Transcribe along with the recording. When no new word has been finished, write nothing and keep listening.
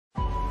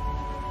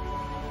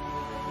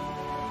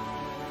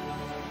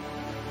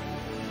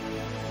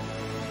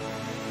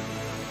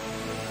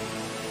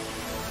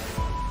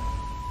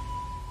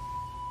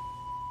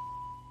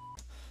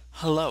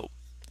Hello.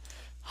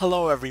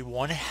 Hello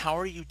everyone, how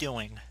are you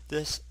doing?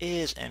 This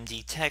is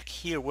MD Tech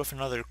here with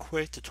another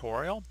quick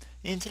tutorial.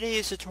 In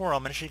today's tutorial,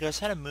 I'm going to show you guys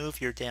how to move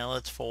your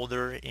downloads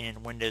folder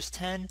in Windows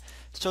 10.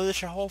 So this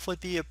should hopefully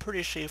be a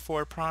pretty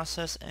straightforward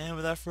process, and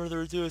without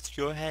further ado, let's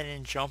go ahead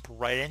and jump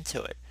right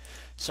into it.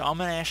 So I'm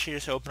going to actually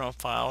just open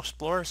up File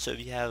Explorer, so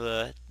if you have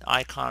an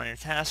icon on your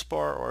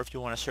taskbar or if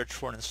you want to search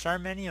for it in the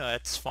start menu,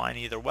 that's fine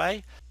either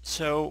way.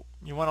 So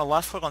you want to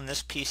left click on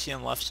this PC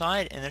on the left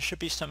side, and there should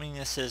be something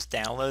that says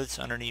downloads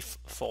underneath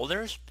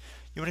folders.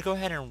 You want to go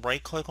ahead and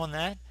right click on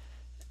that,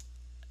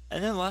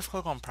 and then left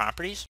click on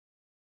properties.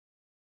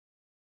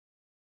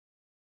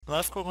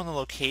 Left click on the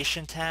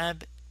location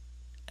tab,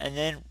 and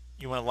then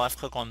you want to left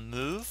click on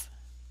move.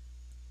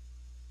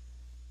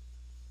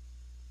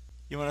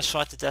 You want to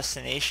select the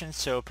destination,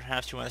 so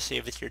perhaps you want to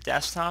save it to your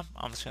desktop.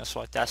 I'm just going to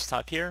select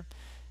desktop here.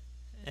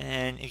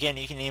 And again,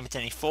 you can name it to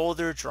any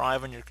folder,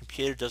 drive on your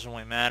computer, doesn't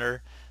really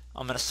matter.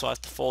 I'm going to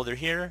select the folder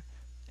here,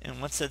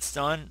 and once that's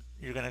done,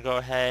 you're going to go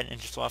ahead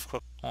and just left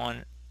click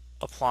on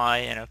apply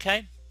and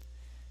OK.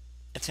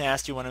 It's going to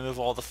ask you want to move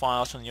all the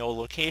files from the old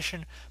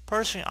location.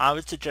 Personally, I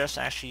would suggest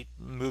actually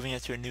moving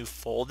it to a new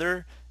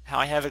folder. How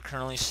I have it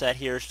currently set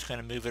here is just going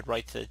to move it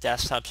right to the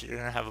desktop, so you're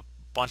going to have a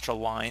bunch of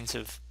lines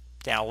of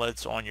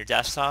downloads on your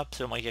desktop,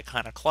 so it might get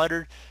kind of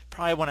cluttered.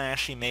 Probably want to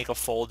actually make a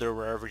folder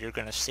wherever you're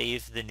going to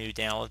save the new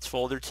downloads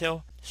folder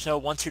to. So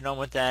once you're done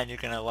with that, you're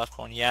going to left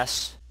click on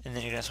yes, and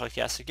then you're going to select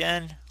yes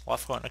again,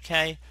 left click on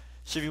OK.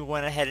 So if you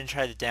went ahead and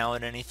tried to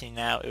download anything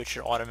now, it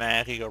should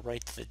automatically go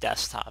right to the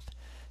desktop.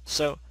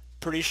 So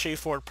pretty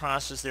straightforward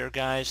process there,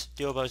 guys.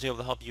 Do hope I was able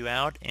to help you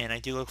out, and I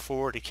do look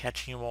forward to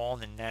catching you all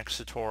in the next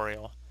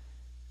tutorial.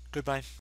 Goodbye.